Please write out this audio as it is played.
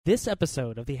This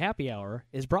episode of the Happy Hour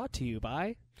is brought to you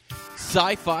by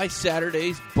Sci-Fi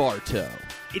Saturdays Bartow.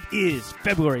 It is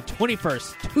February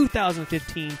 21st,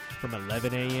 2015 from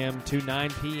 11 a.m. to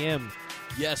 9 p.m.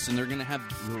 Yes, and they're going to have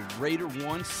the Raider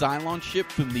 1 Cylon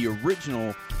ship from the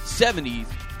original 70s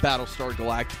Battlestar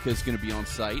Galactica is going to be on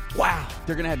site. Wow.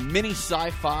 They're going to have many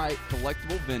sci-fi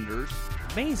collectible vendors,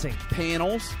 Amazing.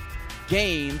 panels,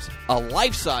 games, a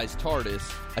life-size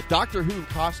TARDIS, a Doctor Who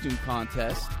costume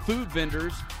contest, food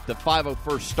vendors, the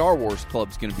 501st Star Wars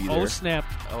Club's going to be there. Oh, snap.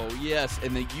 Oh, yes,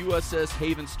 and the USS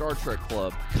Haven Star Trek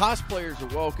Club. Cosplayers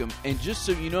are welcome, and just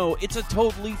so you know, it's a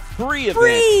totally free event.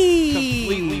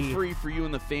 Completely free for you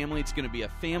and the family. It's going to be a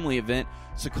family event,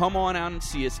 so come on out and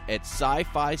see us at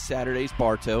Sci-Fi Saturdays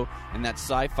Bartow, and that's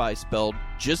sci-fi spelled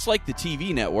just like the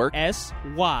TV network.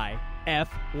 S-Y-F-Y.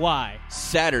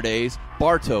 Saturdays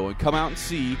Bartow, and come out and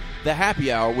see the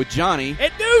Happy Hour with Johnny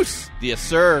And Deuce! Yes,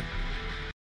 sir.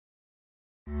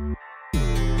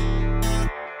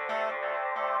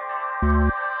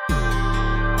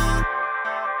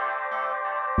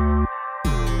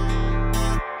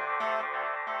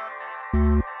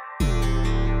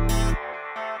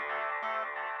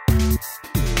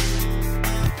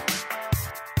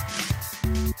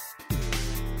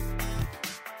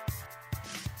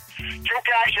 You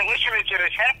guys are listening to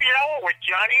this Happy Hour with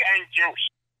Johnny and Juice.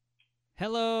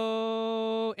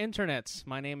 Hello, internets.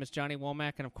 My name is Johnny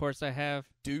Womack, and of course I have...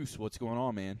 Deuce, what's going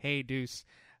on, man? Hey, Deuce.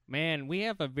 Man, we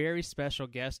have a very special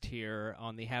guest here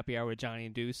on the Happy Hour with Johnny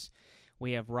and Deuce.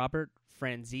 We have Robert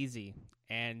Franzese,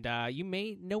 and you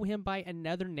may know him by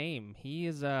another name. He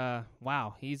is, he's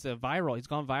viral. He's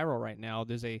gone viral right now.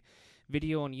 There's a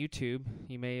video on YouTube.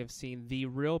 You may have seen The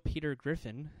Real Peter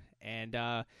Griffin,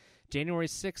 and January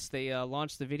 6th, they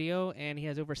launched the video, and he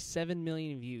has over 7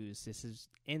 million views. This is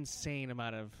insane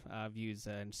amount of views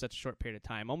in such a short period of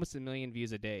time. Almost 1 million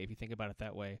views a day, if you think about it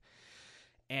that way.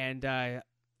 And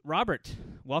Robert,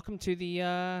 welcome to the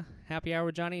Happy Hour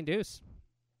with Johnny and Deuce.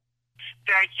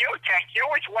 Thank you.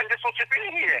 It's wonderful to be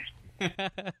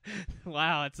here.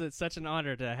 Wow, it's such an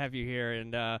honor to have you here.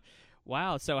 And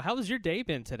wow, so how has your day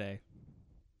been today?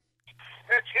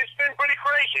 It's been pretty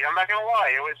crazy. I'm not gonna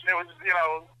lie. It was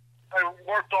I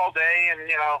worked all day, and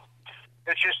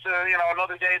it's just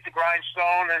another day at the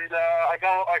grindstone, and I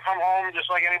come home just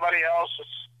like anybody else.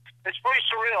 It's pretty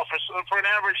surreal for an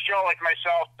average Joe like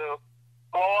myself to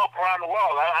blow up around the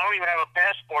world. I don't even have a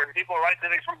passport, and people are writing to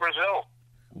me from Brazil.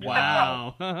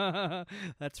 Wow,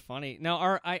 that's funny.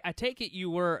 Now, I take it you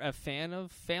were a fan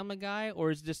of Family Guy,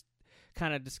 or is this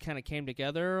kind of came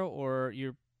together, or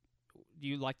you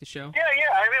like the show? Yeah.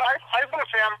 I mean, I've been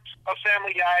a fan of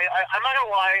Family Guy. I'm not gonna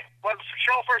lie. When the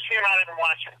show first came out, I didn't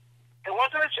watch it. It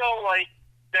wasn't until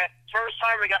that first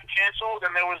time they got canceled,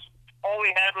 and all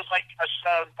we had was a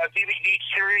DVD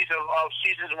series of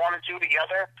seasons 1 and 2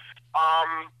 together.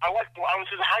 I was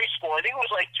in high school. I think it was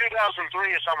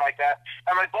 2003 or something like that.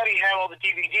 And my buddy had all the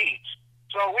DVDs.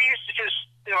 So we used to just,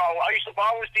 I used to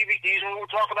borrow his DVDs, and we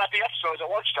would talk about the episodes at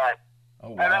lunchtime.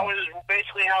 Oh, wow. And that was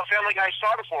basically how Family Guy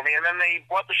started for me. And then they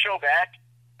brought the show back,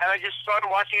 and I just started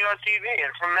watching it on TV. And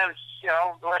from then,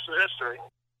 the rest is history.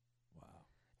 Wow.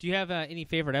 Do you have any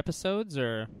favorite episodes,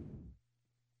 or?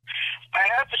 I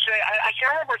have to say, I can't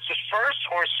remember if it's the first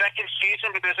or second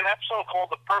season, but there's an episode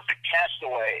called The Perfect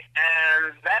Castaway.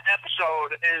 And that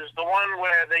episode is the one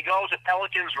where they go to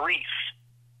Pelican's Reef.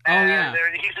 And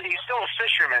he's still a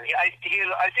fisherman. I think he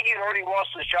had already lost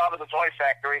his job at the toy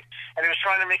factory, and he was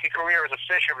trying to make a career as a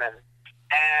fisherman.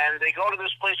 And they go to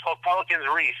this place called Pelican's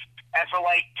Reef. And for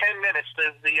 10 minutes,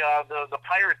 the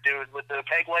pirate dude with the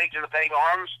peg legs and the peg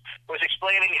arms was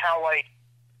explaining how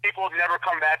people have never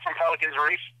come back from Pelican's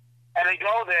Reef. And they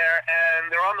go there,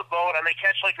 and they're on the boat, and they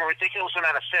catch a ridiculous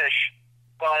amount of fish.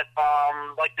 But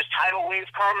this tidal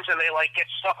wave comes, and they get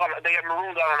they get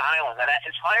marooned on an island. And that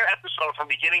entire episode,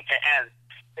 from beginning to end,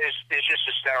 is just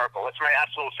hysterical. It's my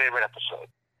absolute favorite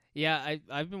episode. Yeah,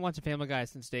 I've been watching Family Guy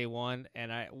since day one, and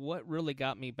what really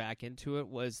got me back into it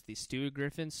was the Stewie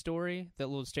Griffin story, that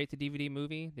little straight-to-DVD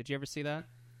movie. Did you ever see that?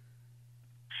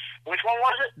 Which one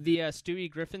was it? The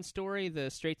Stewie Griffin story, the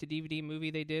straight-to-DVD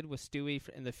movie they did with Stewie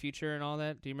in the future and all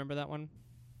that. Do you remember that one?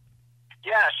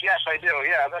 Yes, I do.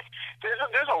 Yeah,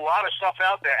 there's a lot of stuff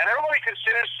out there, and everybody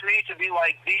considers me to be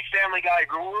the Family Guy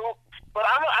guru. But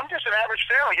I'm just an average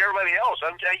fan like everybody else.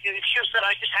 It's just that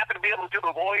I just happen to be able to do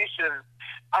the voice, and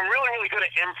I'm really, really good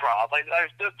at improv.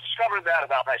 I've discovered that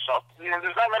about myself.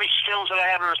 There's not many skills that I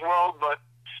have in this world, but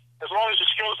as long as the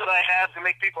skills that I have to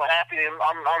make people happy,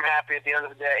 I'm happy at the end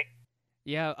of the day.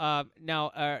 Yeah. Now,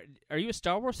 are you a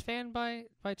Star Wars fan by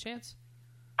chance?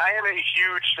 I am a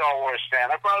huge Star Wars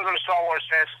fan. I've probably been a Star Wars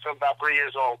fan since I'm about 3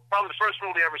 years old. Probably the first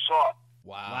movie I ever saw.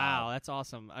 Wow, that's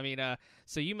awesome. I mean,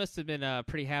 so you must have been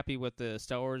pretty happy with the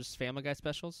Star Wars Family Guy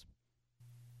specials?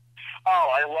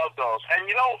 Oh, I love those. And,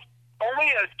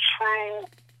 only a true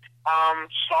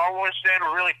Star Wars fan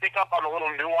will really pick up on the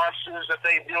little nuances that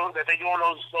they do in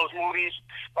those movies.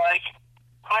 Like,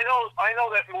 I know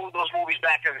that those movies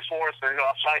back and forth and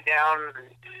upside down.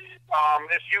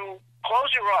 If you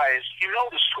close your eyes, you know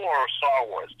the score of Star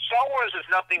Wars. Star Wars is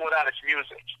nothing without its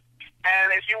music.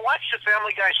 And if you watch the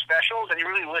Family Guy specials and you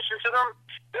really listen to them,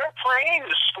 they're playing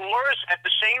the scores at the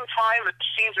same time that the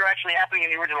scenes are actually happening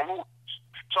in the original movies.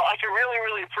 So I can really,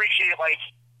 really appreciate,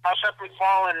 how Seth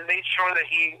MacFarlane made sure that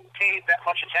he paid that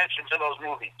much attention to those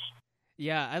movies.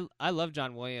 Yeah, I love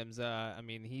John Williams.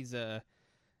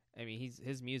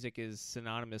 His music is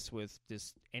synonymous with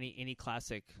just any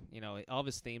classic. All of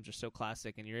his themes are so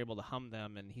classic, and you're able to hum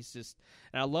them. And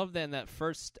I love that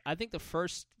first. I think the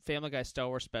first Family Guy Star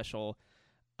Wars special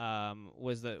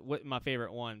was my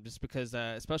favorite one, just because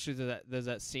especially there's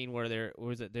that scene where they're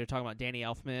talking about Danny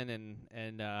Elfman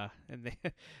and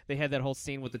they had that whole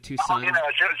scene with the two sons.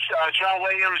 John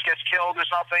Williams gets killed or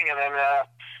something, and then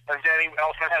Danny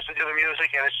Elfman has to do the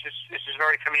music, and it's just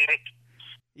very comedic.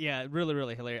 Yeah, really,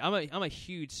 really hilarious. I'm a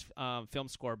huge film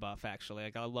score buff,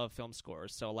 actually. I love film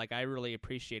scores, so I really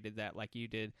appreciated that, like you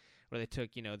did, where they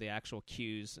took the actual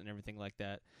cues and everything like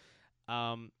that.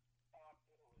 Oh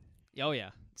yeah.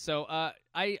 So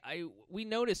we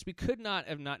could not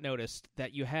have not noticed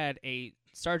that you had a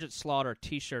Sergeant Slaughter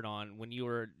T-shirt on when you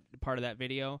were part of that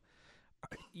video.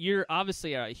 You're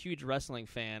obviously a huge wrestling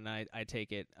fan. I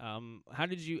take it. How long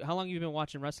have you been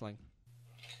watching wrestling?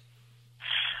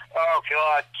 Oh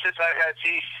God! Since I've had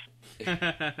teeth.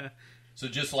 So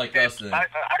just like us, then. I'm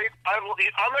actually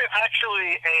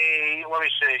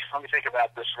let me think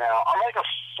about this now. I'm like a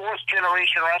 4th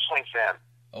generation wrestling fan.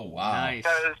 Oh wow! Nice.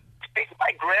 Because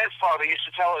my grandfather used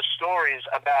to tell us stories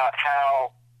about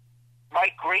how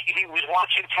he was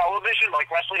watching television,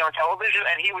 like wrestling on television,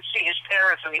 and he would see his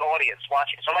parents in the audience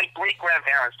watching. So my great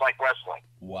grandparents like wrestling.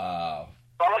 Wow!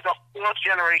 So I'm like a 4th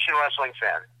generation wrestling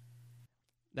fan.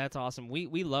 That's awesome.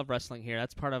 We love wrestling here.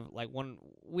 That's part of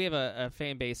we have a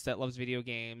fan base that loves video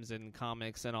games and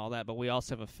comics and all that, but we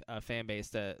also have a fan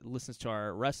base that listens to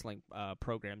our wrestling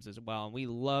programs as well. And we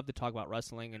love to talk about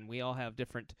wrestling, and we all have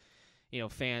different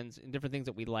fans and different things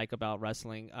that we like about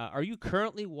wrestling. Are you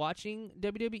currently watching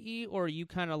WWE, or are you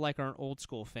kind of like an old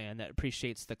school fan that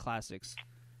appreciates the classics?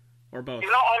 Or both? I'm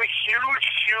a huge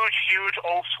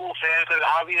old school fan because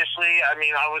obviously, I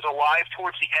was alive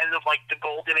towards the end of the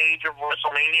golden age of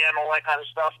WrestleMania and all that kind of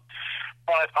stuff.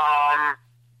 But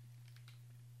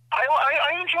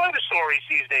I enjoy the stories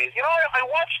these days. I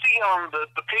watch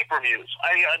the pay-per-views.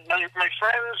 My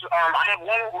friends, I have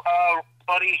one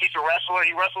buddy. He's a wrestler.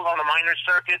 He wrestles on the minor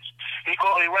circuits. He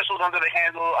wrestles under the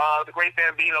handle the Great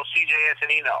Bambino, C.J.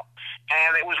 Antonino.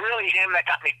 And it was really him that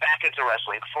got me back into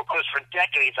wrestling. Because for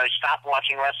decades I stopped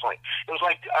watching wrestling. It was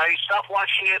I stopped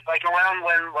watching it around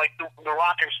when the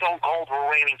Rock and Stone Cold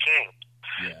were reigning king.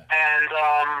 Yeah.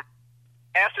 And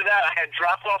after that I had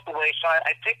dropped off the wayside.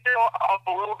 I picked it up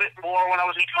a little bit more when I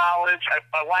was in college.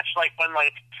 I watched when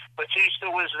Batista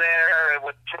was there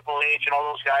with Triple H and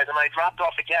all those guys, and I dropped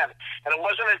off again. And it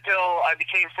wasn't until I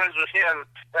became friends with him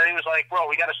that he was like, bro,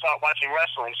 we got to start watching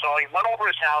wrestling. So I went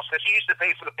over his house because he used to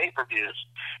pay for the pay-per-views.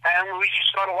 And we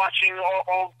started watching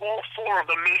all 4 of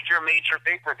the major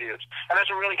pay-per-views. And that's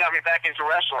what really got me back into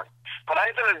wrestling. But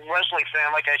I've been a wrestling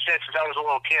fan, like I said, since I was a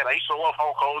little kid. I used to love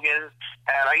Hulk Hogan,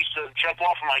 and I used to jump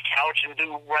off of my couch and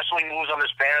do wrestling moves on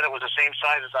this bear that was the same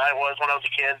size as I was when I was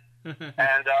a kid.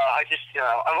 And I just,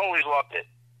 I've always loved it.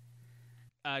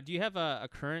 Do you have a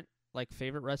current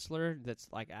favorite wrestler that's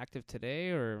active today,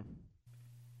 or?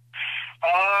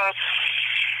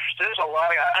 There's a lot.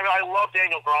 I love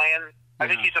Daniel Bryan. I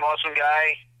think he's an awesome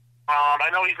guy. I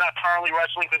know he's not currently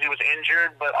wrestling because he was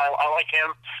injured, but I like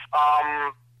him.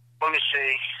 Let me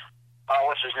see.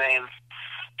 What's his name?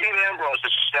 Dean Ambrose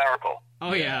is hysterical.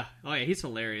 Oh yeah, he's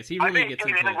hilarious. He really gets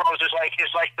into it. Dean Ambrose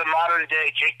is like the modern day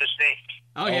Jake the Snake.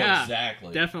 Oh yeah,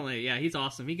 exactly. Definitely. Yeah, he's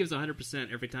awesome. He gives 100%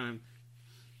 every time.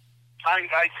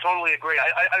 I totally agree.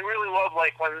 I really love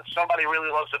when somebody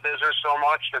really loves the business so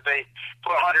much that they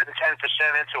put 110%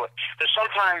 into it. Because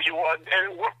sometimes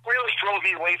and what really drove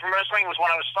me away from wrestling was when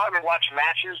I was starting to watch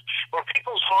matches where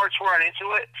people's hearts weren't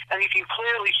into it, and you can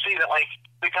clearly see that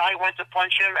the guy went to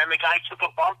punch him and the guy took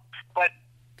a bump, but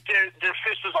their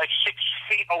fist was 6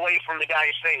 feet away from the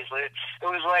guy's face. It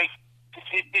was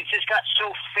it just got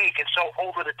so fake and so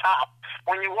over the top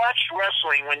when you watched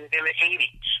wrestling in the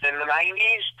 80s, in the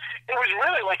 90s, it was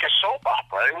really like a soap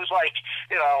opera. It was like,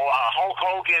 Hulk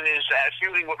Hogan is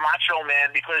feuding with Macho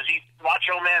Man because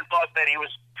Macho Man thought that he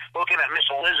was looking at Miss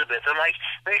Elizabeth. And, like,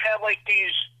 they had, like,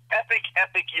 these epic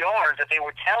yarns that they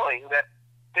were telling that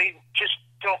they just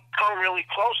don't come really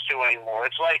close to anymore.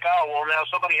 It's like, oh, well, now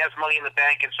somebody has money in the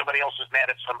bank and somebody else is mad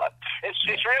at somebody.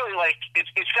 It's really like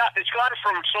it's gone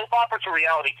from soap opera to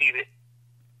reality TV.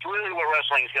 It's really what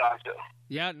wrestling's gone to.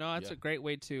 Yeah, no, that's a great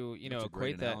way to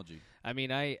equate that. I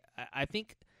mean, I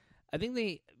think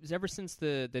they ever since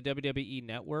the WWE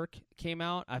Network came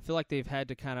out, I feel like they've had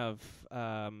to kind of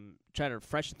try to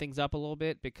freshen things up a little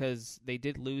bit because they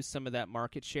did lose some of that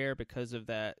market share because of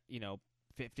that,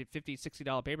 $50,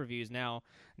 $60 pay-per-views now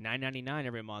 $9.99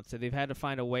 every month. So they've had to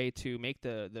find a way to make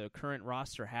the current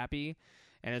roster happy,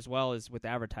 and as well as with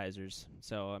advertisers.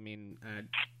 So I mean, and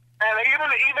even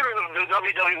the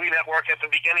WWE Network at the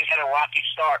beginning had a rocky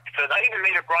start because I even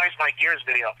made a Grinds My Gears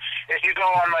video. If you go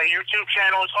on my YouTube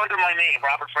channel, it's under my name,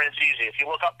 Robert Franzese. If you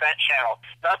look up that channel,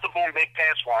 not the Boom Big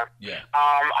Pants one. Yeah.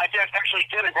 I actually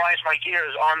did a Grinds My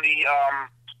Gears on the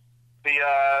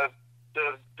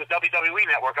WWE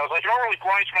Network. I was like, you don't really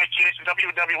grind my gears in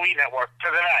WWE Network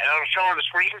because of that. And I was showing the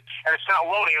screen, and it's not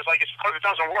loading. It was like, it's because it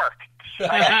doesn't work.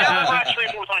 I never actually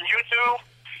if it was on YouTube.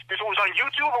 If it was on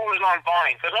YouTube or it was on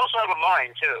Vine, because I also have a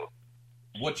Vine too.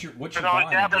 What's your Vine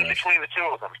address? address? Between the two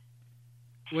of them.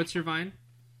 What's your Vine?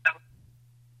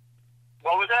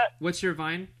 What was that? What's your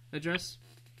Vine address?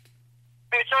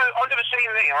 It's under the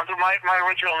same name, under my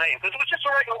original name. Because it was just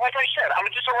a regular, like I said, I'm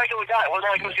just a regular guy. It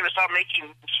wasn't like I was going to start making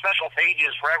special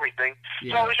pages for everything.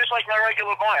 Yeah. So it was just like my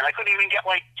regular Vine. I couldn't even get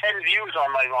like 10 views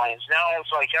on my Vines. Now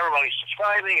it's like everybody's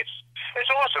subscribing.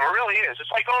 It's awesome. It really is.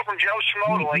 It's like going from Joe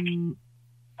Schmo to like,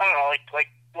 I don't know,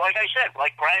 like I said,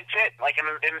 like Brad Pitt, like in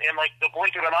like the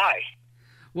blink of an eye.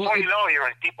 Well, you're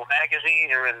in People Magazine.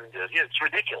 You're in. It's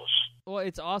ridiculous. Well,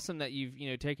 it's awesome that you've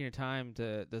taken your time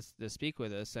to speak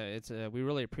with us. We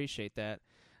really appreciate that.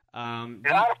 Not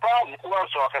a problem. We love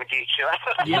talking to geeks.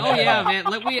 Oh yeah, man.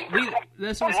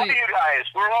 That's what I'm saying. Look at you guys.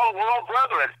 We're all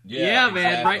brethren. Yeah, man.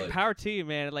 Exactly. Right. Power to you,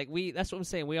 man. Like that's what I'm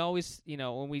saying. We always,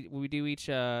 when we do each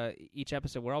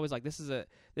episode, we're always like, this is a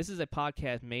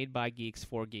podcast made by geeks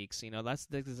for geeks. That's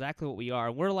exactly what we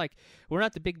are. We're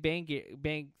not the Big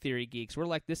Bang Theory geeks. We're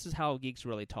like, this is how geeks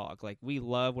really talk. Like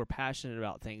we're passionate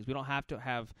about things. We don't have to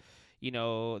have,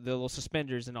 the little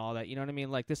suspenders and all that. You know what I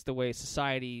mean? Like this is the way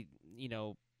society,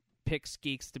 picks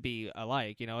geeks to be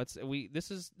alike. This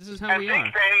is how we are.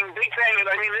 Big Bang.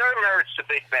 I mean, there are merits to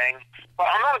Big Bang, but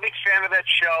I'm not a big fan of that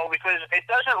show because it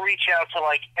doesn't reach out to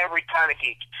like every kind of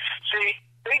geek. See,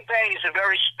 Big Bang is a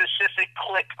very specific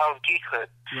clique of geekhood.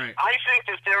 Right. I think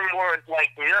that they're more like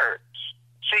nerds.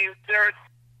 See,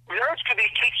 nerds could be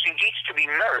geeks and geeks could be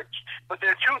nerds, but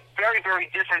they're two very, very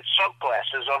different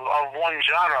subclasses of one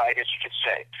genre, I guess you could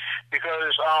say.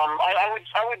 Because I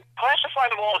would classify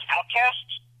them all as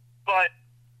outcasts. But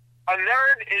a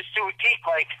nerd is to a geek.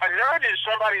 Like, a nerd is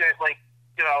somebody that,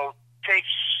 takes,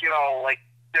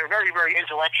 they're very, very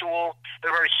intellectual.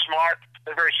 They're very smart.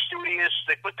 They're very studious.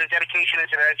 They put their dedication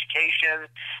into their education.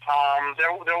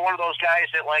 They're one of those guys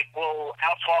that, will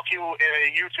out-talk you in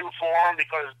a YouTube forum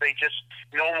because they just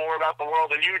know more about the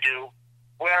world than you do.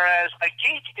 Whereas a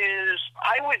geek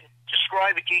I would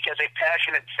describe a geek as a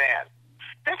passionate fan.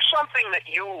 Pick something that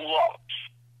you love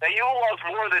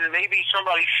more than maybe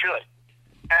somebody should.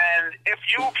 And if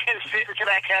you can fit into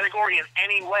that category in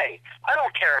any way, I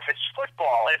don't care if it's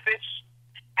football, if it's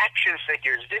action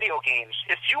figures, video games.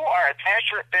 If you are a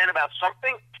passionate fan about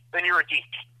something, then you're a geek.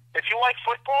 If you like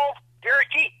football, you're a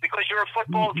geek because you're a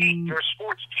football geek. You're a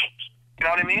sports geek. You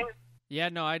know what I mean? Yeah,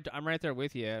 no, I'm right there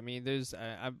with you. I mean,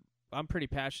 I'm pretty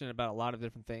passionate about a lot of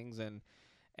different things, and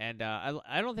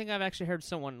I don't think I've actually heard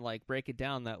someone break it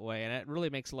down that way, and it really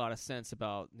makes a lot of sense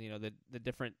about the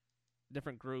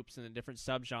different groups and the different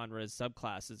subgenres,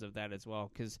 subclasses of that as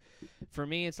well. Because for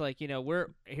me, it's like we're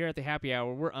here at the Happy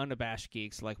Hour, we're unabashed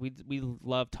geeks. Like we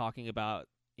love talking about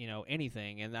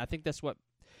anything, and I think that's what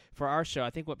for our show.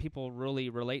 I think what people really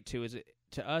relate to is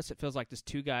to us, it feels like just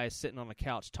two guys sitting on the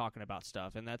couch talking about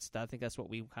stuff, and I think that's what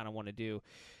we kind of want to do.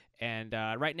 And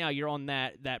right now, you're on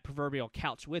that proverbial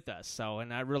couch with us. So,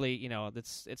 and I really,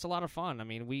 it's a lot of fun. I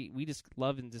mean, we just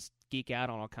love and just geek out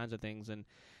on all kinds of things. And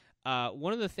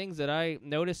one of the things that I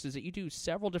noticed is that you do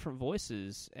several different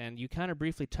voices, and you kind of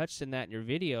briefly touched on that in your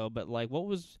video. But what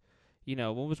was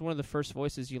one of the first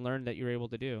voices you learned that you were able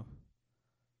to do?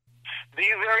 The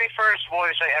very first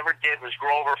voice I ever did was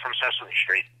Grover from Sesame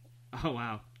Street. Oh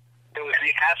wow! It was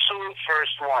the absolute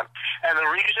first one. And the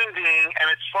reason being, and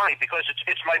it's funny because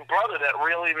it's my brother that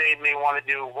really made me want to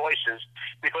do voices,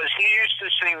 because he used to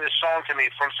sing this song to me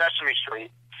from Sesame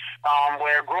Street,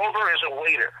 where Grover is a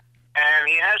waiter, and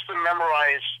he has to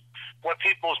memorize what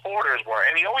people's orders were.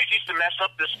 And he always used to mess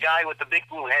up this guy with the big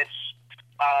blue heads.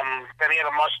 And he had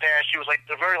a mustache. He was like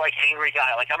a very angry guy.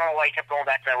 Like, I don't know why he kept going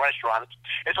back to that restaurant.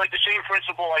 It's like the same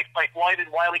principle. Like why did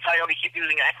Wile E. Coyote keep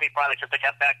using Acme products if they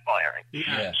kept backfiring?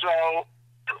 Yeah. So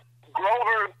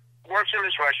Grover works in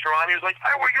this restaurant. He was like,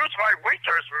 I will use my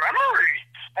waiter's memory,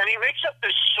 and he makes up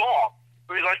this song.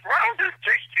 He's like, round and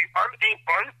tasty, uneat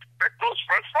bun, pickles,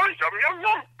 french fries, yum yum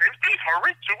yum. In a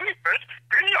hurry to eat it,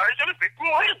 pretty eyes and a big blue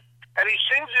head. And he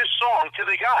sings this song to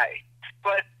the guy,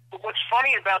 but what's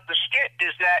funny about the skit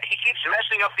is that he keeps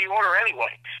messing up the order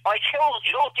anyway. Like,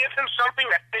 he'll give him something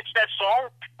that fits that song,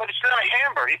 but it's not a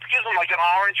hamburger. He gives him like an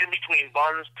orange in between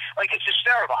buns. Like, it's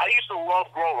hysterical. I used to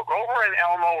love Grover. Grover and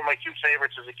Elmo were my two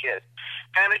favorites as a kid.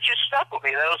 And it just stuck with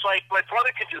me. That was like, my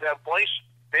brother could do that voice.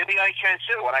 Maybe I can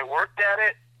too. And I worked at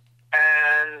it.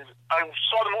 And I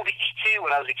saw the movie E.T.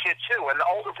 when I was a kid, too. And the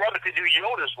older brother could do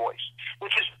Yoda's voice,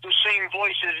 which is the same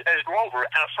voice as Grover.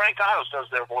 And Frank Oz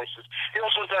does their voices. He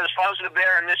also does Fozzie the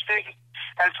Bear and Miss Piggy.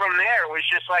 And from there, it was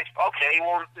just like, okay,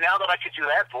 well, now that I could do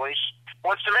that voice,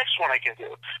 what's the next one I can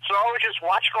do? So I would just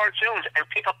watch cartoons and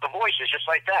pick up the voices just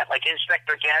like that, like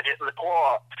Inspector Gadget and the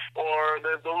Claw, or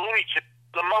the Looney Tunes,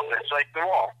 the Muppets, like them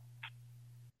all.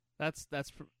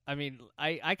 I mean,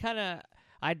 I kind of...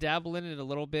 I dabble in it a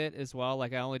little bit as well.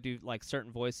 Like, I only do like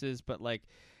certain voices, but like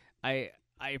I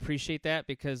appreciate that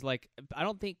because like I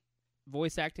don't think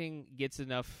voice acting gets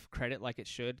enough credit like it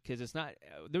should, because it's not.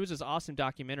 There was this awesome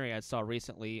documentary I saw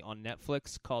recently on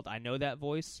Netflix called "I Know That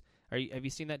Voice." Have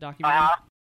you seen that documentary?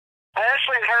 I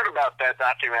actually heard about that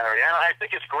documentary, and I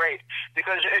think it's great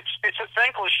because it's a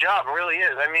thankless job. It really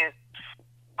is. I mean,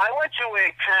 I went to a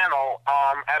panel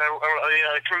at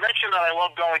a convention that I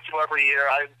love going to every year.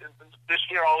 This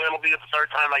year it'll be the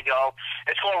third time I go.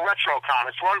 It's called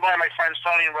RetroCon. It's run by my friends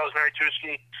Tony and Rosemary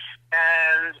Tusky,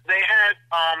 and they had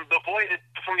the voice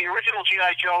from the original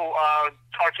G.I. Joe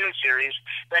cartoon series.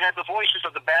 They had the voices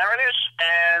of the Baroness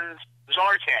and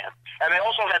Zartan, and they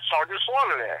also had Sergeant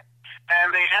Slaughter there.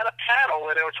 And they had a panel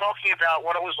where they were talking about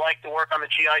what it was like to work on the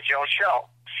G.I. Joe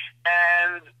show.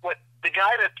 And the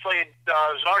guy that played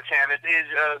Zartan is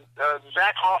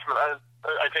Zach Hoffman,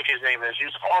 I think his name is.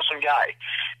 He's an awesome guy.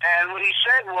 And what he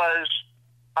said was,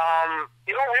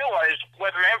 you don't realize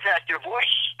what an impact your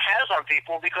voice has on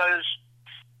people, because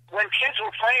when kids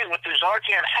were playing with the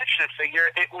Zartan action figure,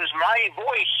 it was my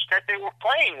voice that they were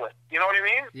playing with. You know what I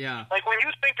mean? Yeah. Like, when you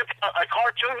think of a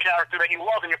cartoon character that you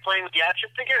love and you're playing with the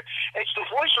action figure, it's the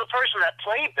voice of the person that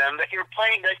played them that you're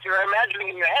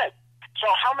imagining in your head. So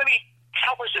how many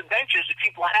countless adventures do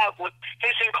people have with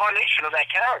his incarnation of that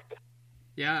character?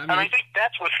 Yeah, and I think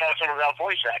that's what's awesome about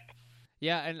voice acting.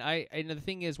 Yeah, and the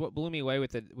thing is, what blew me away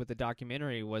with the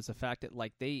documentary was the fact that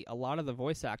like a lot of the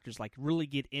voice actors like really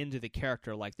get into the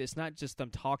character. Like, it's not just them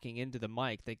talking into the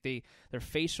mic. Like their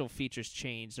facial features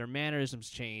change, their mannerisms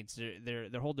change, their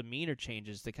whole demeanor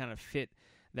changes to kind of fit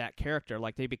that character.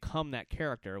 Like, they become that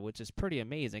character, which is pretty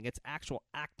amazing. It's actual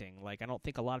acting. Like, I don't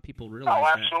think a lot of people realize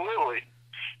that. Oh, absolutely.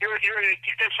 In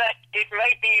fact, it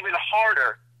might be even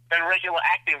harder than regular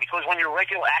acting, because when you're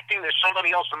regular acting, there's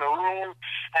somebody else in the room,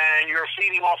 and you're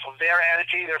feeding off of their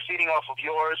energy, they're feeding off of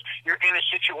yours, you're in a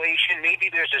situation, maybe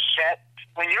there's a set.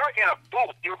 When you're in a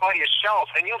booth, you're by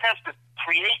yourself, and you have to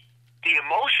create the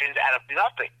emotions out of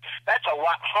nothing. That's a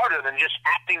lot harder than just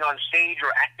acting on stage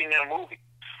or acting in a movie.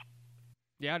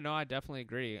 Yeah, no, I definitely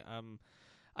agree.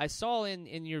 I saw in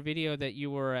your video that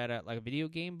you were at a video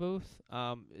game booth.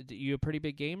 You a pretty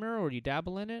big gamer, or do you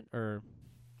dabble in it, or?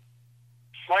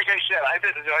 Like I said, I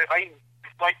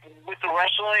like with the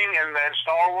wrestling and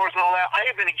Star Wars and all that, I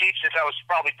have been a geek since I was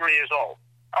probably 3 years old.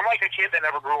 I'm like a kid that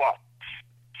never grew up.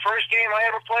 First game I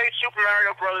ever played, Super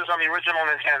Mario Brothers on the original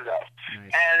Nintendo.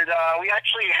 Nice. And we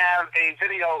actually have a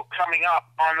video coming up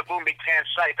on the Boom Big Pan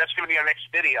site. That's going to be our next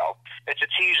video. It's a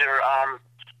teaser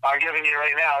I'm giving you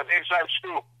right now. It's Inside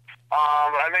Scoop.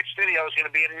 Our next video is going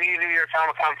to be at New Year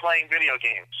Comic-Con playing video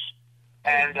games.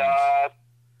 And I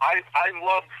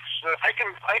love... I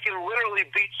can literally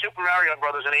beat Super Mario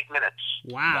Brothers in 8 minutes.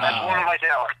 Wow. That's one of my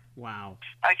talents. Wow.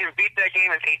 I can beat that game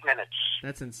in 8 minutes.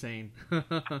 That's insane.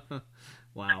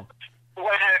 Wow.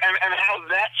 And how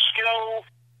that skill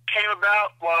came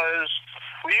about was,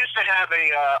 we used to have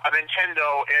a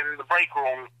Nintendo in the break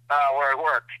room where I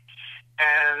work.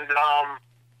 And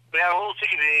we had a little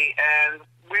TV, and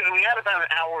we had about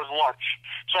an hour's lunch.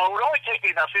 So it would only take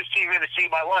me about 15 minutes to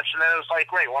eat my lunch, and then it was like,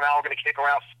 great, well, now we're going to kick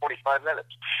around for 45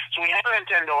 minutes. So we had a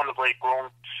Nintendo in the break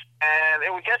room, and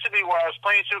it would get to be where I was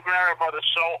playing Super Mario Brothers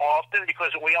so often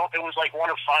because it was like one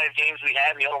of 5 games we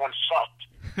had, and the other one sucked.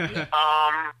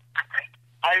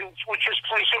 I would just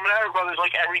play Super Mario Brothers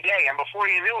like every day, and before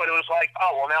you knew it, it was like,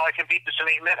 oh, well, now I can beat this in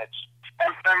 8 minutes.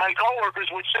 And my coworkers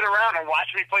would sit around and watch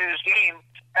me play this game,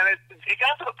 and it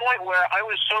got to the point where I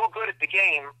was so good at the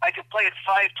game, I could play it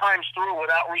 5 times through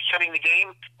without resetting the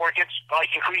game, or it gets like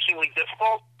increasingly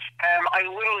difficult. And I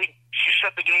literally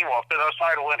shut the game off because I was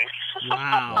tired of winning.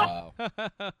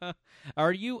 Wow.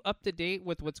 Are you up to date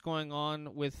with what's going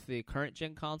on with the current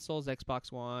gen consoles,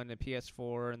 Xbox One and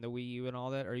PS4 and the Wii U and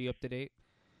all that? Are you up to date?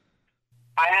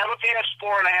 I have a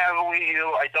PS4 and I have a Wii U.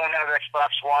 I don't have Xbox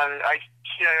One.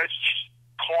 It's just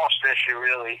cost issue,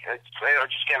 really. I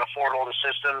just can't afford all the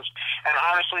systems. And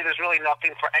honestly, there's really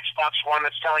nothing for Xbox One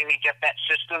that's telling me get that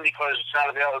system because it's not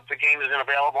available. The game isn't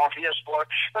available on PS4.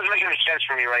 It doesn't make any sense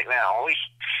for me right now. At least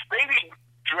maybe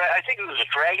I think it was a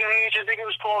Dragon Age. I think it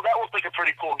was called. That looked like a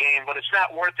pretty cool game, but it's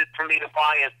not worth it for me to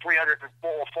buy a $300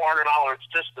 or $400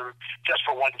 system just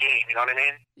for one game. You know what I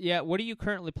mean? Yeah. What are you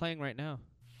currently playing right now?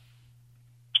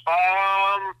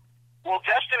 Well,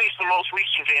 Destiny's the most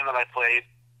recent game that I played.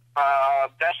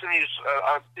 Destiny's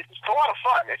it's a lot of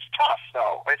fun. It's tough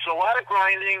though. It's a lot of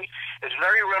grinding. It's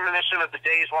very reminiscent of the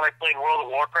days when I played World of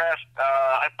Warcraft.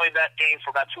 I played that game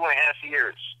for about 2.5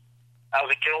 years. I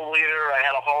was a guild leader. I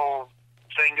had a whole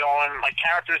thing going. My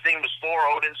character's name was Thor,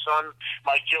 Odin's son.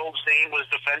 My guild's name was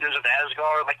Defenders of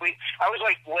Asgard. I was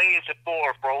like way into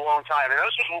Thor for a long time, and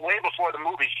this was way before the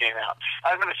movies came out.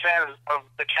 I've been a fan of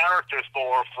the character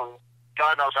Thor for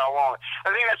God knows how long.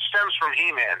 I think that stems from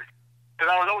He-Man.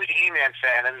 Because I was always a He-Man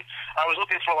fan, and I was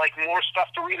looking for like more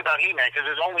stuff to read about He-Man because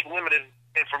there's only limited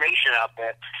information out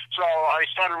there. So I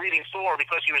started reading Thor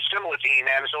because he was similar to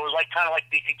He-Man, so it was like kind of like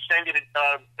the extended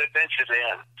adventures of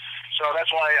him. So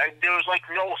that's why there was like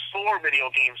no Thor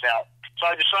video games out. So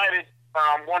I decided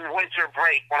one winter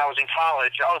break when I was in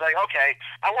college, I was like, okay,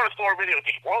 I want a Thor video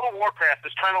game. World of Warcraft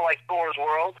is kind of like Thor's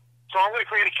world. So I'm going to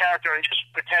create a character and just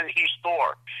pretend he's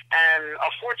Thor. And a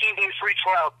 14-day free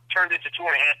trial turned into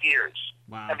 2.5 years.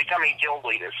 Wow. And becoming a guild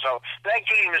leader. So that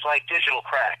game is like digital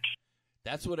crack.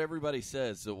 That's what everybody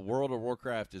says. The World of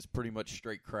Warcraft is pretty much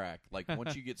straight crack. Like,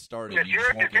 once you get started, if you're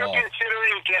considering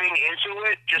getting into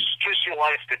it, just kiss your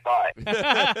life goodbye.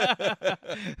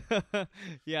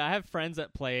 Yeah, I have friends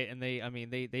that play it, and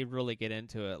they really get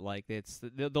into it. Like,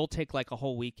 they'll take like a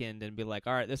whole weekend and be like,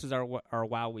 all right, this is our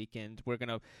WoW weekend. We're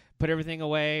gonna put everything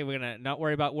away. We're gonna not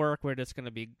worry about work. We're just gonna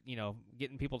be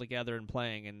getting people together and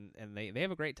playing, and they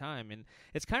have a great time. And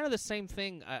it's kind of the same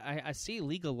thing. I see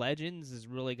League of Legends has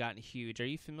really gotten huge. Are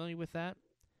you familiar with that?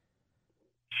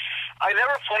 I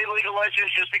never played League of Legends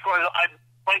just because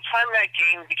by the time that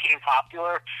game became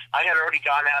popular, I had already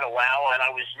gotten out of WoW, and I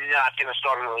was not going to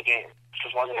start another game. It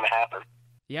just wasn't going to happen.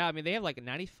 Yeah, I mean, they have like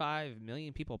 95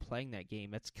 million people playing that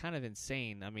game. That's kind of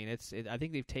insane. I mean, I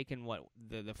think they've taken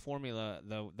the formula,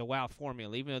 the WoW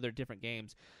formula, even though they're different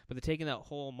games, but they're taking that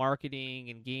whole marketing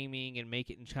and gaming and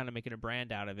trying to make it a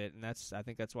brand out of it, and I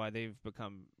think that's why they've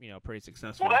become pretty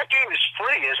successful. Well, that game is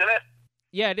free, isn't it?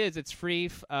 Yeah, it is. It's free.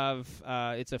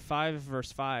 It's a 5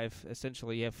 versus 5.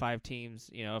 Essentially, you have 5 teams.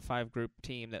 A 5-group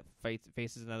team that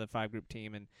faces another 5-group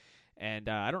team, and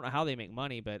I don't know how they make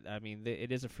money, but I mean,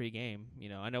 it is a free game.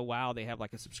 I know WoW, they have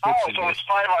like a subscription. Oh, so it's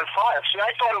 5-on-5. See,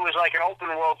 I thought it was like an open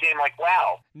world game like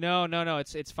WoW. No.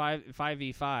 It's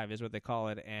 5v5 is what they call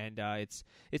it, and it's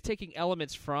taking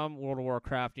elements from World of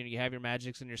Warcraft. You have your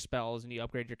magics and your spells, and you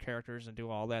upgrade your characters and do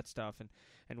all that stuff and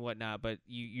whatnot. But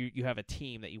you have a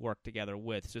team that you work together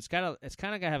with, so it's kind of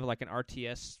gonna have like an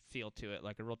RTS feel to it,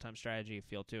 like a real time strategy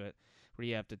feel to it, where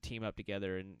you have to team up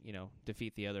together and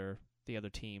defeat the other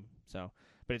team. So,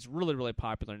 but it's really, really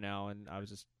popular now, and I was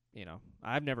just,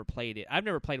 I've never played it. I've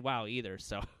never played WoW either,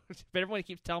 so but everyone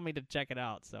keeps telling me to check it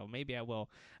out, so maybe I will.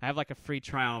 I have like a free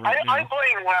trial right now. I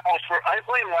blame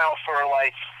WoW for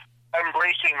like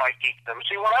embracing my geekdom.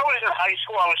 See, when I was in high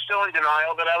school, I was still in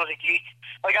denial that I was a geek.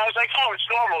 Like, I was like, oh, it's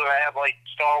normal that I have, like,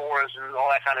 Star Wars and all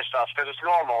that kind of stuff, because it's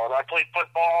normal. And I played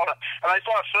football, and I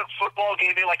thought football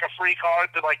gave me, like, a free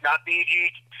card to, like, not be a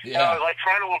geek. Yeah. And I was, like,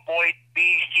 trying to avoid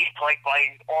being a geek, like,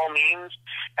 by all means.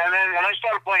 And then when I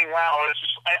started playing WoW, it was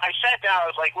just, I sat down, I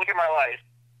was like, look at my life.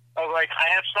 I was like,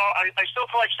 I still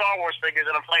collect Star Wars figures,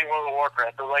 and I'm playing World of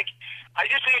Warcraft. I was like, I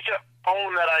just need to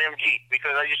own that I am geek,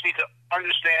 because I just need to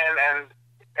understand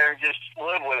and just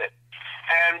live with it.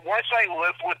 And once I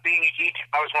lived with being a geek,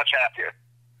 I was much happier.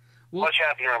 much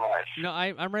happier in life. No,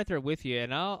 I'm right there with you,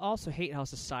 and I also hate how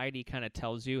society kind of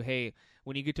tells you, hey,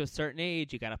 when you get to a certain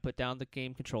age, you got to put down the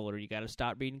game controller, you got to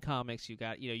stop reading comics, you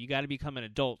got to become an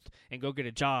adult and go get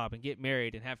a job and get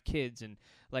married and have kids, and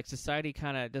like society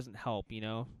kind of doesn't help,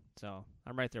 So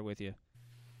I'm right there with you.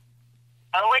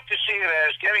 I like to see it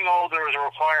as getting older is a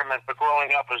requirement, but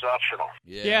growing up is optional.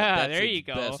 Yeah, that's there the you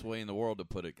go. Best way in the world to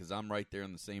put it, because I'm right there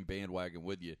in the same bandwagon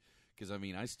with you. Because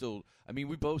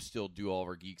we both still do all of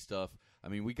our geek stuff. I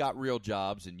mean, we got real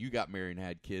jobs, and you got married and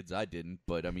had kids. I didn't,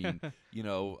 but I mean,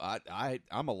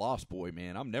 I'm a lost boy,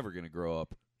 man. I'm never gonna grow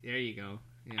up. There you go.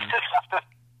 Yeah.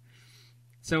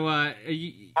 So, I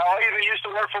used to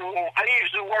work for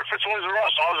Toys R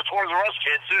Us. I was a Toys R Us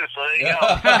kid too. So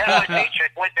my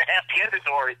paycheck went to half the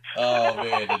inventory. Oh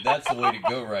man, and that's the way to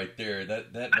go right there.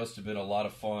 That must have been a lot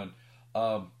of fun.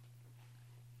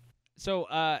 So,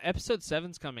 episode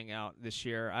 7's coming out this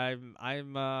year.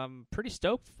 I'm pretty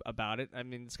stoked about it. I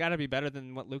mean, it's got to be better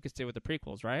than what Lucas did with the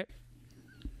prequels, right?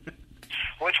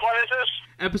 Which one is this?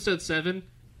 Episode 7.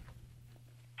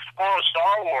 Oh,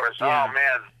 Star Wars. Yeah. Oh,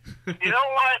 man. You know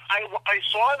what? I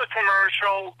saw the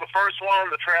commercial, the first one,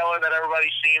 the trailer that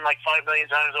everybody's seen like 5 million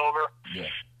times over. Yeah.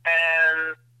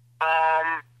 And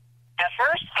at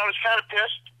first, I was kind of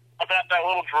pissed about that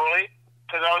little droid,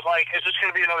 because I was like, is this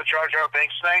going to be another Jar Jar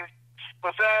Binks thing?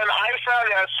 But then I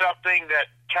found out something that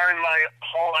turned my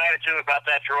whole attitude about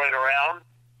that droid around.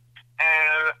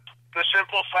 And the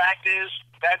simple fact is,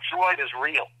 that droid is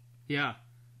real. Yeah.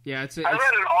 Yeah, I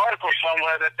read an article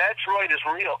somewhere that droid is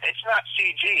real. It's not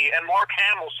CG, and Mark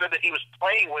Hamill said that he was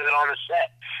playing with it on the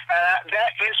set. That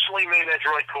instantly made that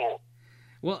droid cool.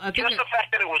 Well, I think just the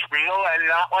fact that it was real and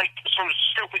not like some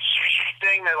stupid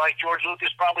thing that like George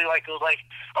Lucas probably was like,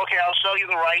 okay, I'll sell you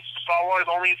the rights to Star Wars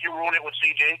only if you ruin it with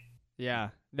CG. Yeah.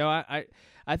 No,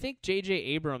 I think J.J.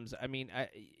 Abrams, I mean,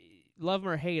 love him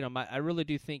or hate him, I really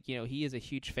do think, he is a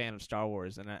huge fan of Star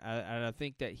Wars, and I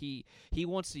think that he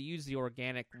wants to use the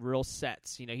organic, real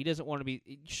sets. He doesn't want to be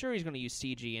 – sure, he's going to use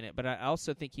CG in it, but I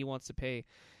also think he wants to pay,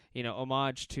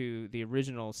 homage to the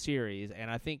original series,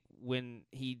 and I think when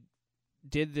he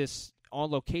did this on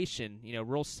location,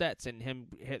 real sets and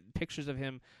pictures of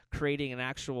him creating an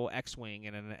actual X-Wing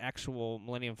and an actual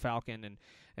Millennium Falcon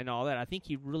and all that, I think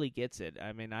he really gets it.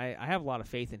 I mean, I have a lot of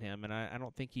faith in him, and I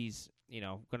don't think he's,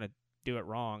 going to do it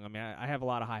wrong. I mean, I have a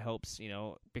lot of high hopes,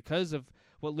 because of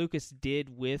what Lucas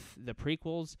did with the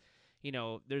prequels.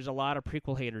 There's a lot of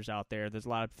prequel haters out there. There's a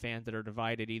lot of fans that are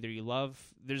divided. Either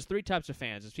there's 3 types of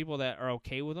fans. There's people that are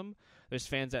okay with them. There's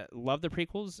fans that love the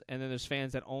prequels, and then there's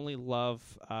fans that only love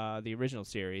the original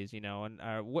series. And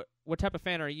what type of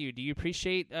fan are you? Do you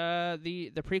appreciate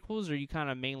the prequels, or are you kind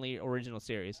of mainly original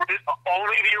series?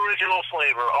 Only the original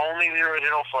flavor. Only the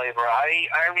original flavor. I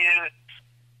mean,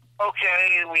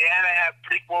 okay, we had to have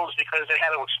prequels because they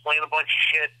had to explain a bunch of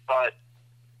shit, but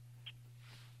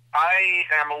I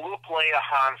am a Luke Leia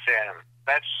Han fan.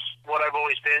 That's what I've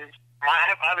always been.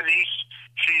 I have a niece.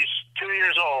 She's 2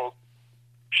 years old.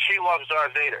 She loves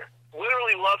Darth Vader.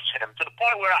 Literally loves him, to the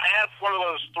point where I have one of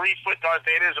those 3-foot Darth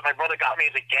Vaders that my brother got me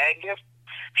as a gag gift.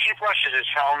 She brushes his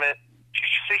helmet.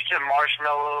 She feeds him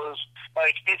marshmallows.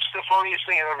 Like, it's the funniest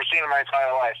thing I've ever seen in my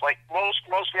entire life. Like, most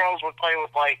girls would play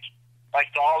with, like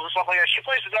dolls and stuff like that. She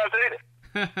plays with Darth Vader.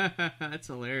 That's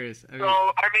hilarious. So,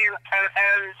 I mean,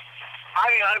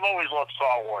 I've always loved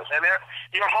Star Wars. And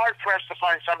you're hard-pressed to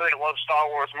find somebody that loves Star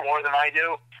Wars more than I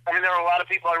do. I mean, there are a lot of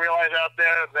people I realize out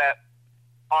there that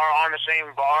are on the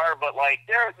same bar, but, like,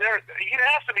 you'd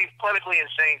have to be politically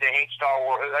insane to hate Star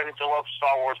Wars, to love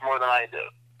Star Wars more than I do.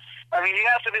 I mean, you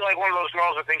have to be like one of those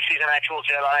girls that thinks she's an actual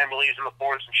Jedi and believes in the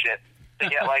Force and shit to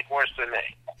get, like, worse than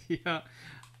me. Yeah.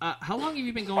 How long have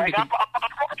you been going to... I'm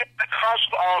at the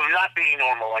cusp of not being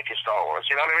normal like in Star Wars,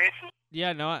 you know what I mean?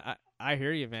 Yeah, no, I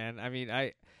hear you, man. I mean,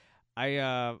 I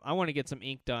want to get some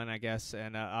ink done, I guess,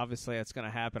 and obviously that's going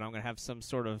to happen. I'm going to have some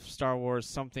sort of Star Wars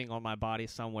something on my body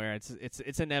somewhere.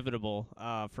 It's inevitable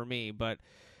for me. But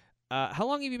how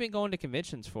long have you been going to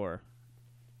conventions for?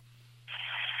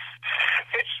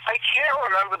 I can't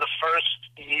remember the first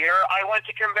year I went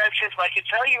to conventions, but I can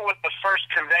tell you what the first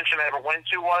convention I ever went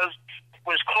to was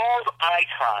called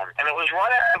Icon, and it was run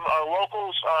out of a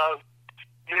local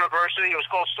university. It's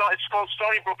called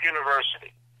Stony Brook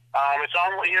University. It's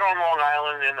here on Long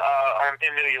Island in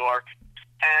New York,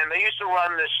 and they used to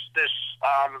run this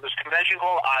convention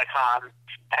called Icon.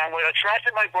 And what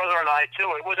attracted my brother and I to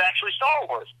it was actually Star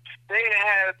Wars.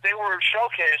 They were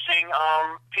showcasing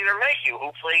Peter Mayhew,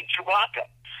 who played Chewbacca,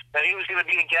 that he was going to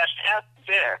be a guest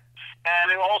there.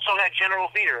 And they also had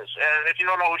General Veers. And if you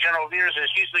don't know who General Veers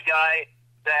is, he's the guy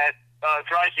that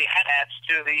drives the hats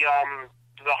to the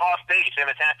the Hoth base and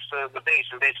attacks the base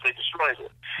and basically destroys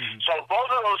it. So both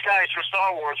of those guys from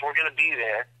Star Wars were going to be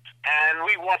there, and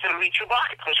we wanted to meet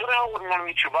Chewbacca, because who the hell wouldn't want to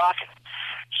meet Chewbacca?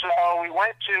 So we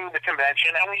went to the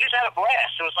convention, and we just had a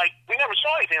blast. It was like, we never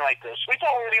saw anything like this. We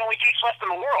thought we were the only geeks left in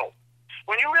the world.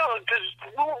 When you realize, because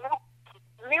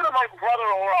neither my brother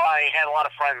or I had a lot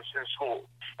of friends in school.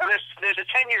 And there's a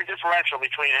 10-year differential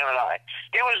between him and I.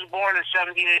 He was born in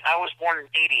 78. I was born in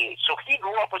 88. So he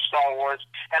grew up with Star Wars,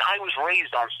 and I was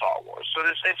raised on Star Wars. So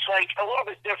it's like a little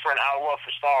bit different, our love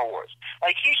for Star Wars.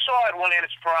 Like, he saw it when in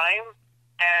its prime,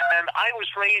 and I was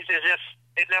raised as if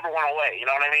it never went away. You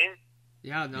know what I mean?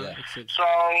 Yeah, no. Yeah. So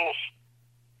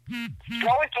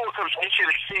going to a convention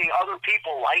and seeing other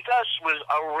people like us was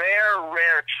a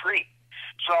rare treat.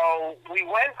 So we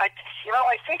went, I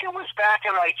think it was back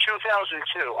in like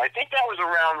 2002. I think that was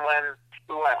around when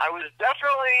we went. I was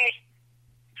definitely,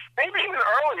 maybe even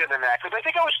earlier than that, because I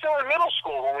think I was still in middle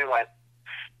school when we went.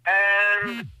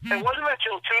 And it wasn't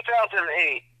until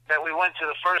 2008 that we went to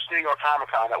the first New York Comic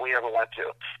Con that we ever went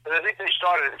to. But I think they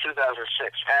started in 2006.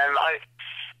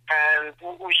 And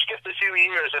we skipped a few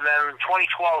years, and then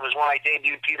 2012 is when I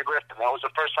debuted Peter Griffin. That was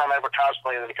the first time I ever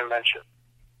cosplayed at a convention.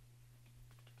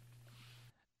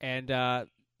 And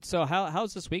so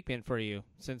how's this week been for you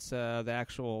since the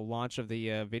actual launch of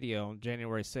the video on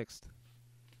January 6th?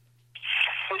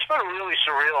 It's been really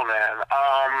surreal, man.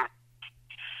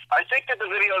 I think that the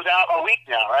video's out a week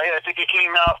now, right? I think it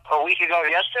came out a week ago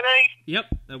yesterday. Yep,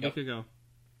 a week ago.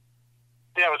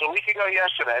 Yeah, it was a week ago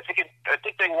yesterday. I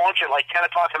think they launched it like 10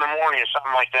 o'clock in the morning or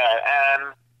something like that.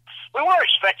 And we weren't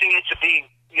expecting it to be,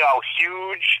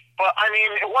 huge. But, I mean,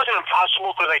 it wasn't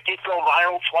impossible because I did go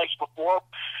viral twice before.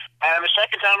 And the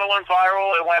second time it went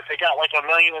viral, it got like 1.5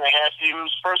 million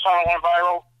views. First time it went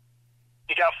viral,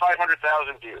 it got 500,000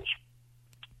 views.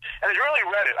 And it's really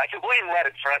Reddit. I can blame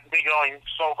Reddit for it being going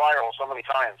so viral so many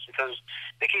times because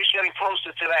it keeps getting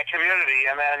posted to that community,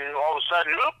 and then all of a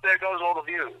sudden, there goes all the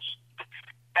views.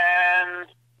 And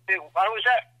I was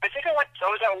at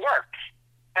work,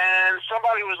 and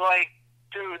somebody was like,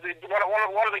 dude,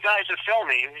 one of the guys that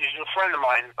filmed me, he's a friend of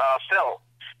mine, Phil,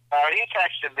 he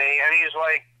texted me, and he's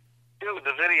like, dude,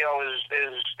 the video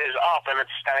is up, and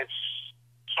it's starting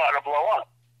to blow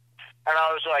up. And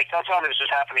I was like, don't tell me this is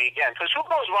happening again, because who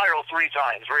goes viral 3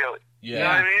 times, really? Yeah. You know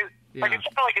what I mean? Yeah. Like, it's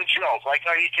not like a joke. Like,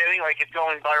 are you kidding? Like, it's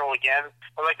going viral again?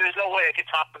 But, like, there's no way I could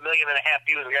top 1.5 million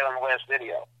views again on the last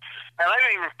video. And I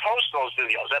didn't even post those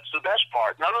videos. That's the best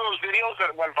part. None of those videos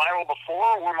that went viral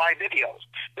before were my videos.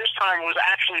 This time it was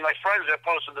actually my friends that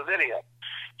posted the video.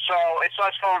 So it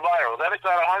starts going viral. Then it's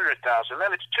at 100,000.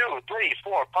 Then it's 2, 3,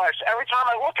 4, 5. So every time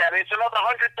I look at it, it's another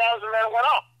 100,000 that went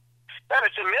up. Then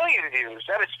it's 1 million views.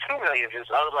 Then it's 2 million views.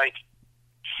 I was like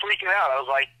freaking out. I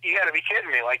was like, you got to be kidding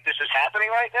me. Like, this is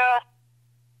happening right now?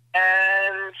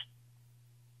 And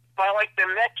by like the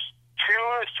next 2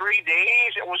 or 3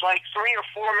 days, it was like 3 or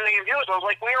 4 million views. I was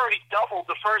like, we already doubled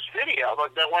the first video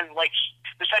that went, like,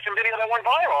 the second video that went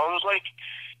viral. I was like,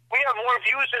 we have more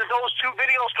views than those 2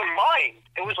 videos combined.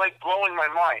 It was like blowing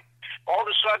my mind. All of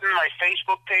a sudden, my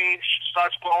Facebook page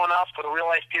starts blowing up for the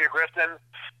Real Life Peter Griffin.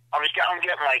 I'm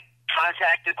getting like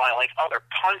contacted by like other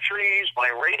countries, by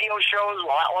radio shows, a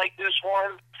lot like this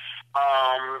one.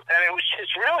 And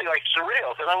it's really like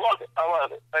surreal because I love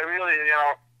it. I really,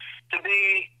 to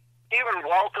be even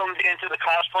welcomed into the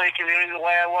cosplay community the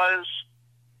way I was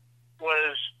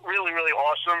really, really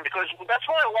awesome, because that's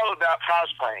what I love about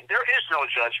cosplaying. There is no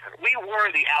judgment. We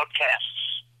were the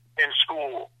outcasts in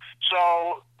school.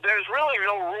 So there's really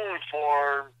no room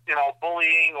for,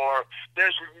 bullying, or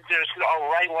there's a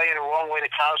right way and a wrong way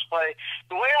to cosplay.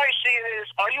 The way I see it is,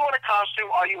 are you in a costume?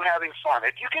 Are you having fun?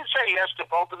 If you can say yes to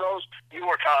both of those, you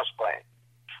are cosplaying.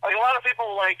 Like, a lot of people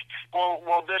are like,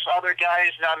 well, this other guy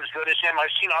is not as good as him.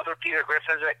 I've seen other Peter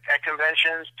Griffins at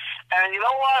conventions. And you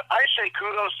know what? I say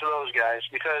kudos to those guys,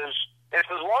 because as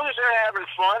long as they're having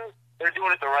fun, they're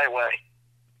doing it the right way.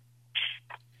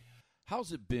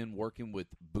 How's it been working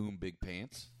with Boom Big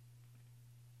Pants?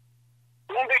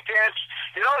 Boom Big Pants,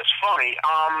 it's funny.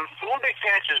 Boom Big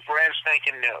Pants is brand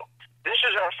spanking new. This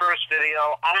is our first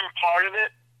video. I'm part of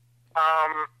it.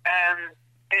 And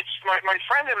it's my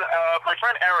friend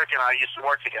Eric and I used to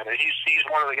work together. He's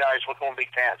one of the guys with Boom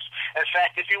Big Pants. In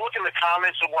fact, if you look in the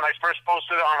comments of when I first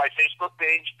posted it on my Facebook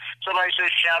page, somebody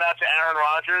says, shout out to Aaron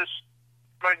Rodgers.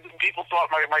 People thought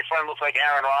my friend looked like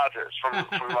Aaron Rodgers from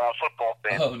football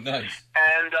fans. Oh, nice.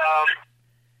 And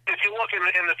if you look in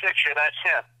the picture, that's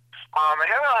him. And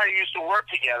him and I used to work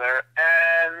together,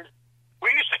 and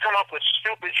we used to come up with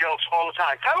stupid jokes all the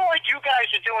time, kind of like you guys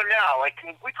are doing now. Like,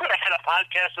 we could have had a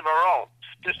podcast of our own,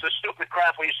 just the stupid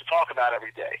crap we used to talk about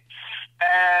every day.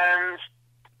 And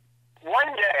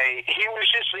one day, he looks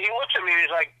at me and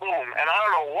he's like, boom. And I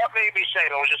don't know what made me say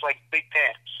it. It was just like, big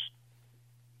pants.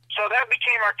 So that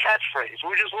became our catchphrase.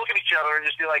 We would just look at each other and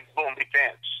just be like, boom, big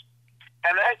pants.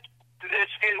 And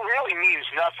it really means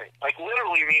nothing. Like,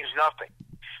 literally means nothing.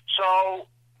 So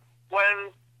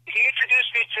when he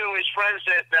introduced me to his friends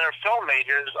that are film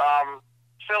majors,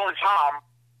 Phil and Tom,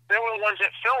 they were the ones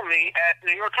that filmed me at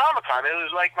New York Comic Con. It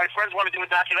was like, my friends want to do a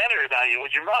documentary about you.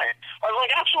 Would you mind? I was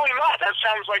like, absolutely not. That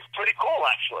sounds like pretty cool,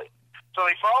 actually. So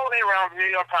they followed me around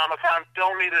New York Comic Con,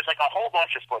 filmed me. There's like a whole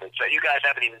bunch of footage that you guys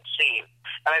haven't even seen.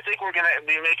 And I think we're going to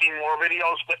be making more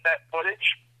videos with that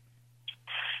footage.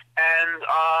 And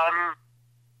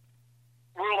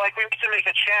we were like, we need to make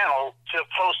a channel to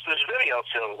post this video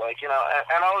to. Like, you know,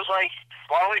 and I was like,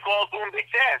 why don't we call it Boom Big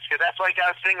Dance? Because that's like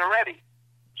our thing already.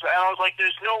 So, and I was like,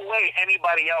 there's no way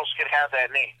anybody else could have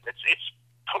that name. It's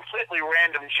completely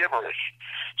random gibberish.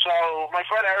 So my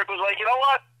friend Eric was like, you know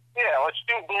what? Yeah, let's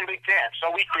do Boom Big Dance. So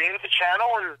we created the channel,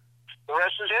 and the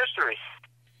rest is history.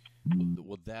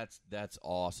 Well, that's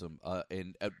awesome,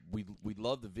 and we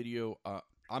love the video.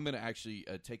 I'm going to actually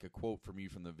take a quote from you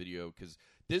from the video, because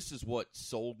this is what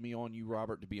sold me on you,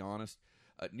 Robert, to be honest.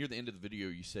 Near the end of the video,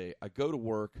 you say, I go to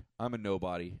work, I'm a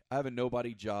nobody. I have a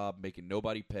nobody job, making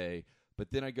nobody pay.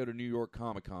 But then I go to New York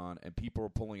Comic Con and people are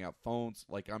pulling out phones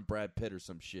like I'm Brad Pitt or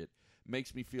some shit.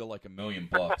 Makes me feel like $1 million.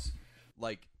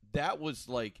 Like, that was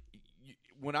like,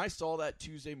 when I saw that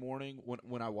Tuesday morning,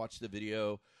 when I watched the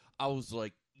video, I was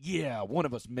like, yeah, one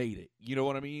of us made it. You know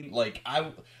what I mean? Like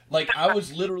I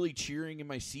was literally cheering in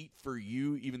my seat for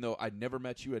you, even though I'd never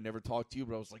met you, I'd never talked to you,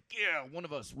 but I was like, yeah, one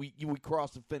of us, we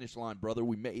crossed the finish line, brother.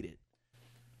 We made it.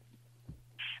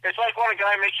 It's like when a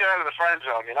guy makes it out of the friend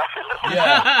zone, you know?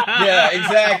 Yeah,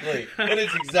 exactly. That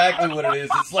is exactly what it is.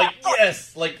 It's like,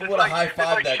 yes, like, what a high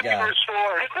five that guy.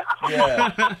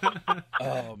 Yeah.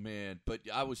 Oh man, but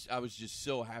I was just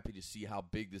so happy to see how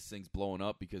big this thing's blowing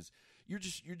up, because you're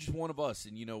just one of us,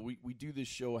 and you know we do this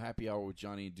show Happy Hour with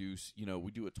Johnny and Deuce. You know, we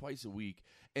do it twice a week,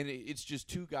 and it's just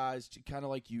two guys, kind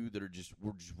of like you, that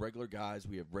we're just regular guys.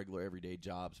 We have regular everyday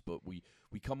jobs, but we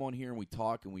come on here and we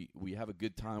talk and we have a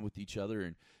good time with each other,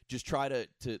 and just try to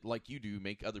like you do,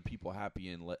 make other people happy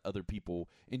and let other people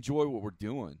enjoy what we're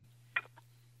doing.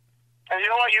 And you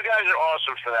know what? You guys are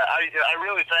awesome for that. I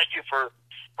really thank you for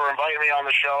inviting me on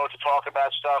the show to talk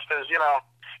about stuff, because, you know,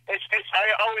 I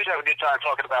always have a good time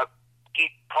talking about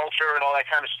geek culture and all that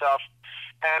kind of stuff.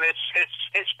 And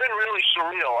it's been really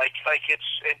surreal.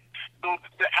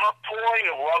 The outpouring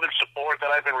of love and support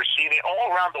that I've been receiving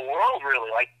all around the world,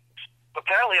 really. Like,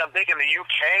 apparently I'm big in the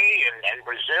UK and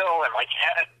Brazil and, like,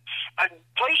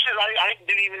 places I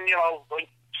didn't even, you know, like,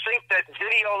 think that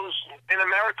videos in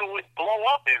America would blow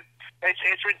up in.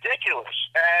 It's ridiculous.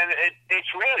 And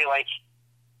it's really, like,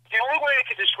 the only way I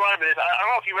could describe it is, I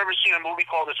don't know if you've ever seen a movie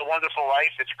called It's a Wonderful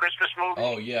Life. It's a Christmas movie.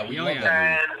 Oh, yeah, we love that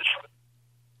movie. And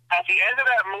at the end of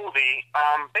that movie,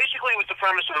 basically what the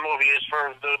premise of the movie is,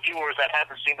 for the viewers that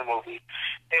haven't seen the movie,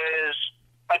 is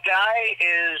a guy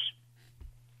is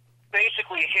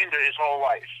basically hindered his whole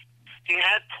life. He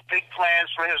had big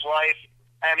plans for his life,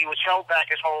 and he was held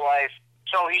back his whole life.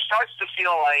 So he starts to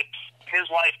feel like his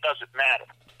life doesn't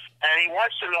matter. And he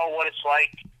wants to know what it's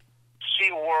like to see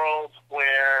a world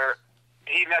where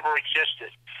he never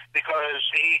existed. Because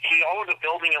he owned a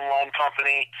building and loan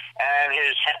company, and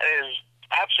his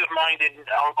absent-minded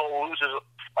uncle loses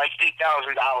like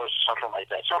 $8,000 or something like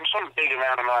that. Some big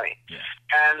amount of money. Yeah.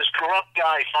 And this corrupt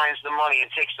guy finds the money and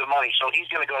takes the money, so he's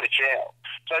going to go to jail.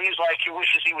 So he's like, he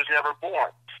wishes he was never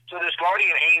born. So this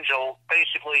guardian angel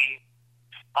basically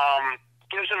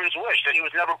gives him his wish that he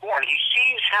was never born. He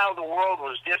sees how the world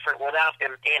was different without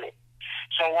him in it.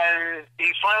 So when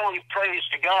he finally prays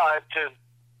to God to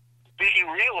be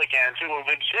real again, to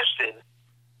have existed,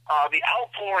 the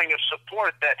outpouring of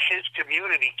support that his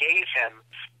community gave him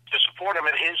to support him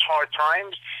in his hard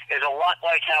times is a lot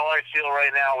like how I feel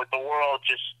right now with the world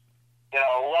just, you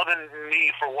know, loving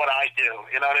me for what I do.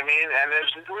 You know what I mean? And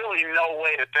there's really no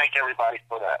way to thank everybody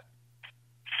for that.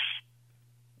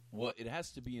 Well, it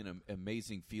has to be an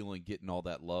amazing feeling getting all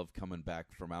that love coming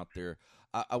back from out there.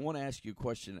 I want to ask you a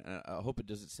question, and I hope it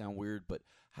doesn't sound weird, but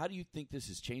how do you think this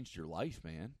has changed your life,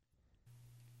 man?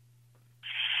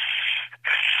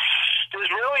 There's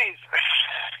really,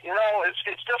 you know, it's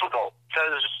difficult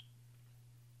because,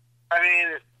 I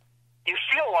mean, you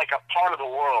feel like a part of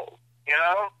the world, you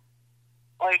know?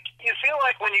 Like, you feel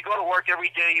like when you go to work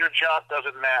every day, your job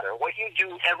doesn't matter. What you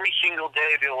do every single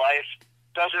day of your life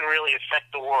doesn't really affect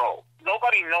the world.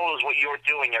 Nobody knows what you're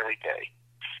doing every day.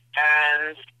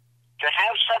 And to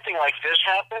have something like this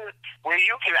happen, where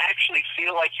you can actually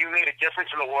feel like you made a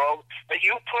difference in the world, that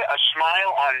you put a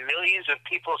smile on millions of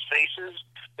people's faces,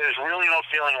 there's really no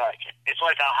feeling like it. It's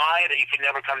like a high that you can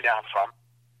never come down from.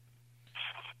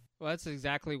 Well, that's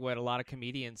exactly what a lot of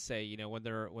comedians say. You know, when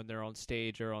they're on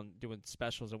stage or on doing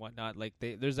specials and whatnot, like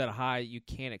there's that high you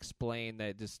can't explain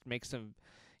that just makes them,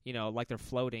 you know, like they're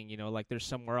floating. You know, like they're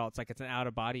somewhere else. Like it's an out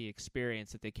of body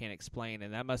experience that they can't explain,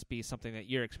 and that must be something that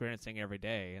you're experiencing every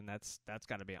day, and that's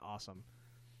got to be awesome.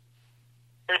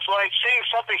 It's like seeing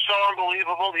something so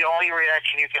unbelievable. The only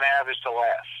reaction you can have is to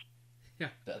laugh.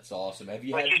 Yeah, that's awesome. Have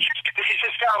you like had? You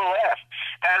just gotta laugh,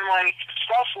 and like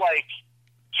stuff like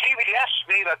CBS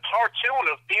made a cartoon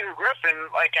of Peter Griffin,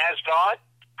 like as God,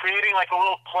 creating like a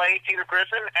little play, Peter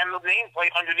Griffin, and the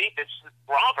nameplate underneath it's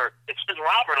Robert. It says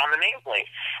Robert on the nameplate.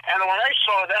 And when I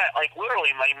saw that, like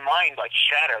literally my mind like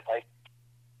shattered. Like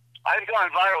I've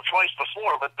gone viral twice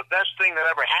before, but the best thing that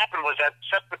ever happened was that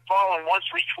Seth MacFarlane once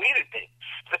retweeted me.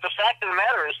 But the fact of the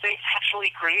matter is they actually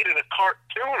created a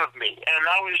cartoon of me, and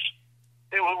it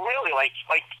was really like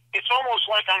it's almost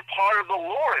like I'm part of the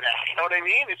lore now. You know what I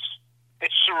mean? It's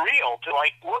surreal to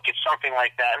like look at something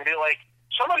like that and be like,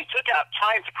 somebody took out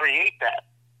time to create that,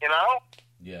 you know?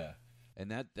 Yeah,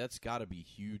 and that's got to be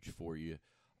huge for you.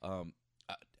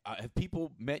 Have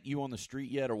people met you on the street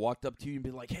yet or walked up to you and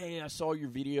been like, hey, I saw your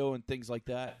video and things like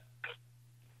that?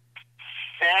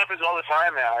 It happens all the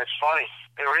time now. It's funny.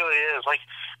 It really is. Like,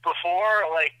 before,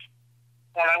 like,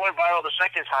 when I went viral the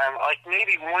second time, like,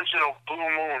 maybe once in a blue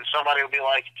moon, somebody would be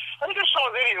like, I think I saw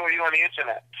a video of you on the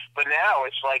internet. But now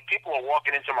it's like people are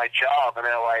walking into my job and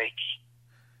they're like,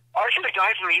 aren't you the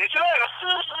guy from the internet?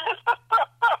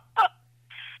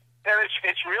 And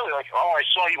it's really like, oh, I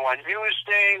saw you on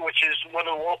Newsday, which is one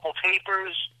of the local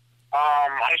papers.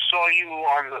 I saw you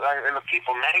in the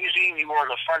People magazine. You were on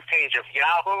the front page of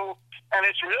Yahoo. And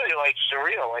it's really, like,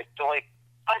 surreal. Like,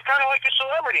 I'm kind of like a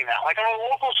celebrity now. Like, I'm a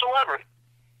local celebrity.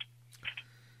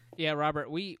 Yeah, Robert,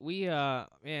 we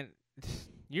man,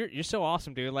 you're so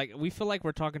awesome, dude. Like, we feel like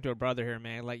we're talking to a brother here,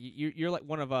 man. Like, you're like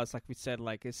one of us. Like we said,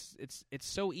 like it's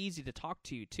so easy to talk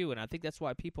to you too, and I think that's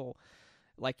why people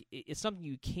like it's something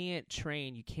you can't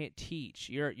train, you can't teach.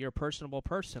 You're a personable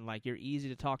person. Like, you're easy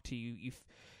to talk to.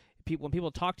 When people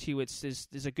talk to you,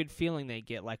 there's a good feeling they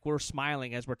get. Like, we're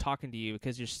smiling as we're talking to you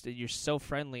because you're so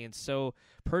friendly and so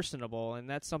personable, and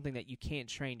that's something that you can't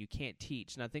train, you can't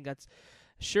teach. And I think that's.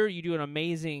 Sure, you do an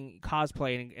amazing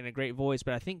cosplay and a great voice,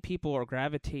 but I think people will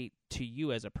gravitate to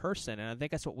you as a person, and I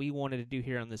think that's what we wanted to do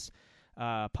here on this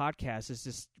podcast is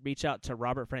just reach out to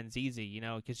Robert Franzese, you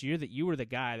know, because you were the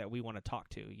guy that we want to talk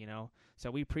to, you know.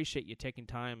 So we appreciate you taking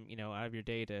time, you know, out of your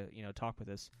day to, you know, talk with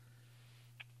us.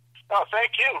 Oh,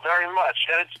 thank you very much.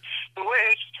 And it's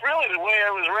really the way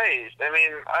I was raised. I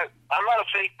mean, I'm not a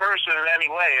fake person in any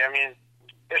way. I mean,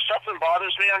 if something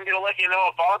bothers me, I'm going to let you know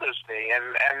it bothers me.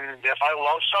 And if I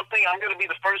love something, I'm going to be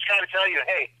the first guy to tell you,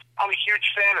 hey, I'm a huge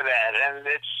fan of that. And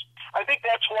I think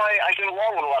that's why I get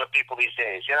along with a lot of people these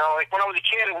days. You know, like when I was a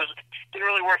kid, didn't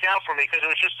really work out for me because it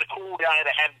was just the cool guy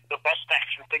that had the best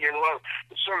action figure in the world.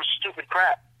 It's some stupid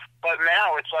crap. But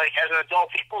now it's like, as an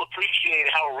adult, people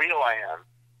appreciate how real I am.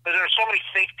 Because there are so many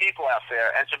fake people out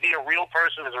there, and to be a real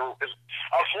person is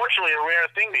unfortunately a rare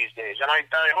thing these days. And I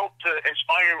hope to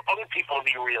inspire other people to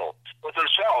be real with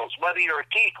themselves, whether you're a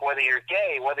geek, whether you're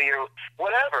gay, whether you're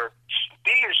whatever.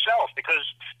 Be yourself, because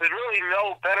there's really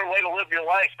no better way to live your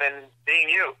life than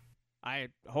being you. I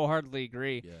wholeheartedly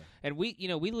agree. Yeah. And we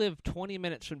live 20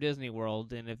 minutes from Disney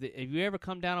World, and if you ever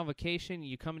come down on vacation,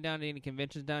 you come down to any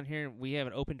conventions down here, we have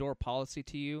an open door policy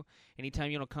to you.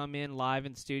 Anytime you want to come in live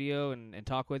in the studio and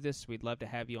talk with us, we'd love to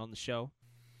have you on the show.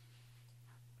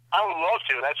 I would love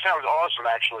to. That sounds awesome,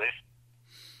 actually.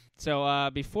 So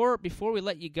before we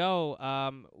let you go,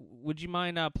 would you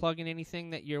mind plugging anything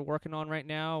that you're working on right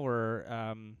now, or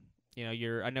you know,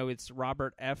 I know it's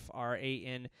Robert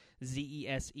Franzese,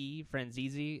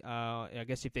 Franzese. I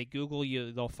guess if they Google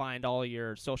you, they'll find all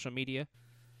your social media.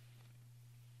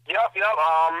 Yep.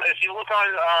 If you look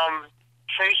on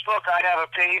Facebook, I have a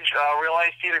page, Real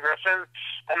Life Peter Griffin,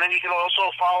 and then you can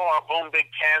also follow our Boom Big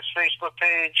Pants Facebook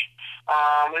page.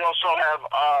 We also have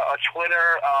a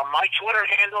Twitter. My Twitter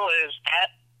handle is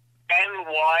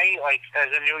 @NY, like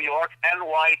as in New York,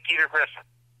 NY Peter Griffin.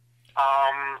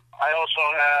 I also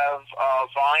have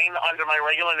Vine under my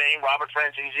regular name, Robert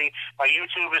Franzese. My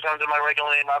YouTube is under my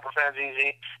regular name, Robert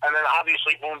Franzese. And then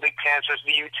obviously Boom Big Pants is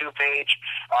the YouTube page.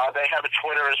 They have a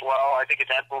Twitter as well. I think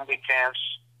it's @Boom Big Pants.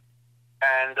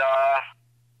 And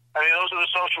I mean, those are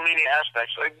the social media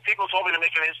aspects. Like, people told me to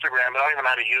make an Instagram, but I don't even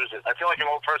know how to use it. I feel like an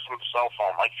old person with a cell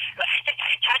phone. Like, I think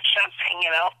I touched something,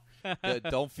 you know?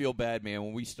 Don't feel bad, man.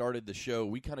 When we started the show,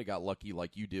 we kind of got lucky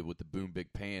like you did with the Boom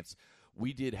Big Pants.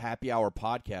 We did Happy Hour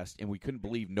Podcast, and we couldn't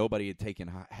believe nobody had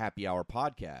taken Happy Hour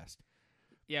Podcast.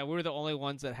 Yeah, we were the only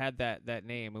ones that had that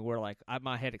name, and we're like,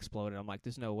 my head exploded. I'm like,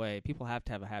 there's no way. People have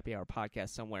to have a Happy Hour Podcast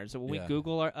somewhere. So when we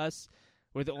Google us,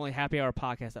 we're the only Happy Hour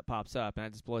podcast that pops up, and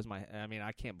that just blows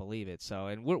I can't believe it. So,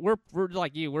 and we're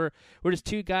like you. We're just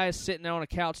two guys sitting on a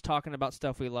couch talking about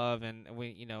stuff we love, and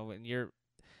we, and you're,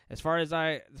 as far as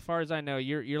I know,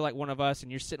 you're like one of us,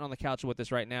 and you're sitting on the couch with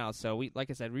us right now. So we, like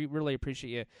I said, we really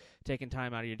appreciate you taking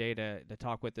time out of your day to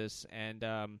talk with us. And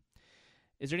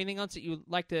is there anything else that you'd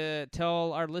like to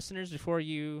tell our listeners before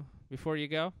you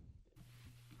go?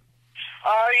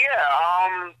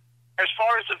 As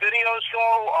far as the videos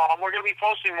go, we're going to be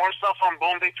posting more stuff on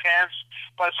Boom Big Pants,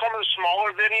 but some of the smaller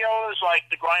videos, like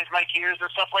the Grinds My Gears and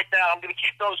stuff like that, I'm going to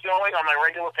keep those going on my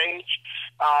regular page,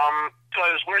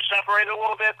 because we're separated a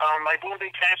little bit. My Boom Big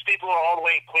Pants people are all the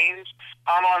way in Queens.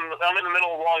 I'm in the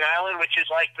middle of Long Island, which is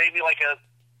maybe a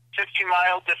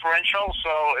 50-mile differential,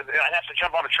 so I have to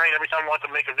jump on a train every time I want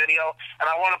to make a video, and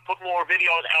I want to put more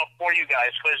videos out for you guys,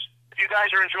 because if you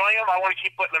guys are enjoying them, I want to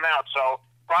keep putting them out. So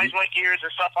Grinds My Gears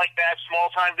and stuff like that, small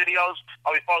time videos,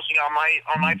 I'll be posting on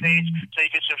my page, so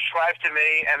you can subscribe to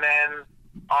me. And then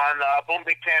on Boom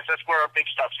Big Pants, that's where our big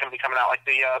stuff's going to be coming out, like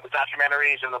the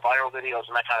documentaries and the viral videos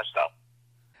and that kind of stuff.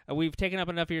 We've taken up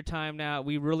enough of your time now.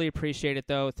 We really appreciate it,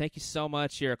 though. Thank you so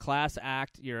much. You're a class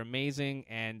act. You're amazing,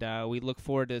 and we look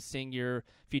forward to seeing your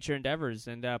future endeavors.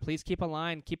 And please keep a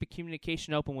line, keep a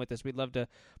communication open with us. We'd love to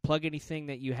plug anything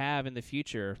that you have in the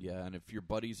future. Yeah, and if your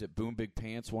buddies at Boom Big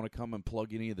Pants want to come and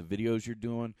plug any of the videos you're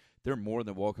doing, they're more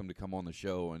than welcome to come on the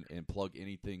show and plug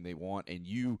anything they want. And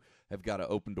you have got an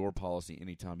open door policy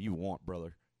anytime you want,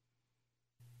 brother.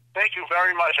 Thank you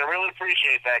very much. I really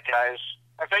appreciate that, guys.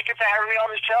 And thank you for having me on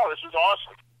the show. This is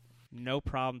awesome. No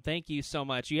problem. Thank you so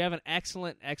much. You have an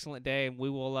excellent, excellent day, and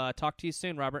we will talk to you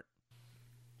soon, Robert.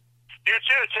 You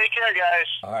too. Take care, guys.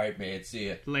 All right, man. See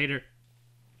ya. Later.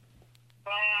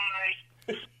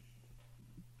 Bye.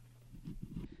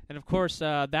 And, of course,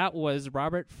 that was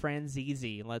Robert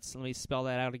Franzese. Let me spell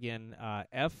that out again.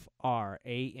 Franzese.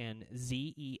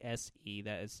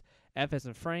 That is F as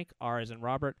in Frank, R as in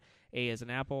Robert, A as in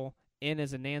Apple, N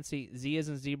as in Nancy, Z as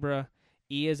in Zebra,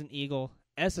 E as in Eagle,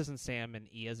 S as in Sam, and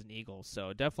E as in Eagle.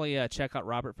 So definitely check out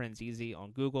Robert Franzese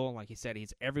on Google. Like he said,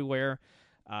 he's everywhere.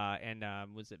 And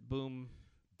was it Boom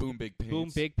Big Pants?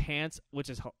 Boom Big Pants, which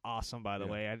is awesome, by the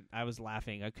way. I was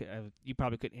laughing. You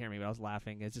probably couldn't hear me, but I was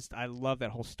laughing. It's just, I love that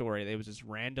whole story. It was just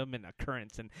random and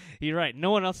occurrence. And you're right.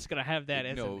 No one else is going to have that.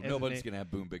 Nobody's going to have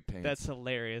Boom Big Pants. That's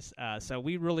hilarious. So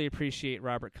we really appreciate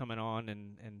Robert coming on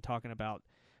and talking about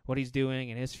what he's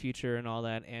doing and his future and all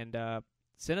that. And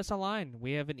send us a line.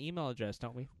 We have an email address,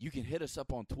 don't we? You can hit us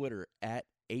up on Twitter at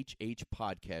HH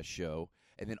Podcast Show.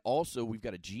 And then also we've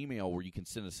got a Gmail where you can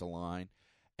send us a line.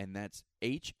 And that's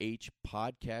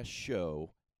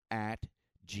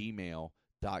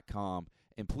hhpodcastshow@gmail.com.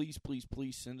 And please, please,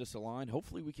 please send us a line.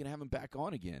 Hopefully we can have him back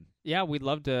on again. Yeah, we'd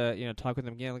love to talk with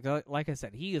him again. Like I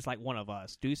said, he is like one of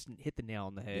us. Deuce hit the nail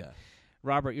on the head. Yeah.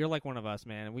 Robert, you're like one of us,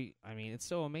 man. It's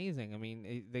so amazing. I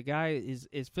mean, the guy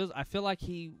I feel like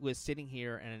he was sitting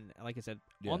here and, like I said,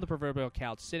 on the proverbial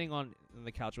couch, sitting on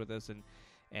the couch with us,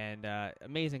 and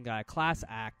amazing guy, class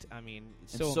act. I mean,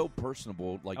 so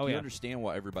personable. Like, you understand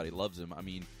why everybody loves him. I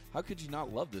mean, how could you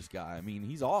not love this guy? I mean,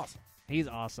 he's awesome. He's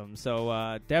awesome.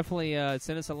 So definitely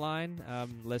send us a line.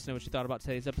 Let us know what you thought about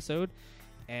today's episode.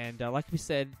 And like we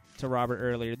said to Robert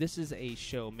earlier, this is a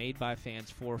show made by fans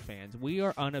for fans. We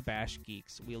are unabashed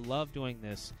geeks. We love doing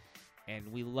this, and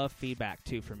we love feedback,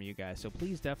 too, from you guys. So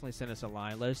please definitely send us a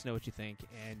line. Let us know what you think,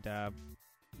 and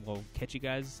we'll catch you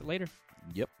guys later.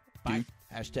 Yep. Bye.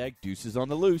 Hashtag Deuces on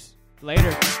the Loose.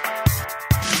 Later.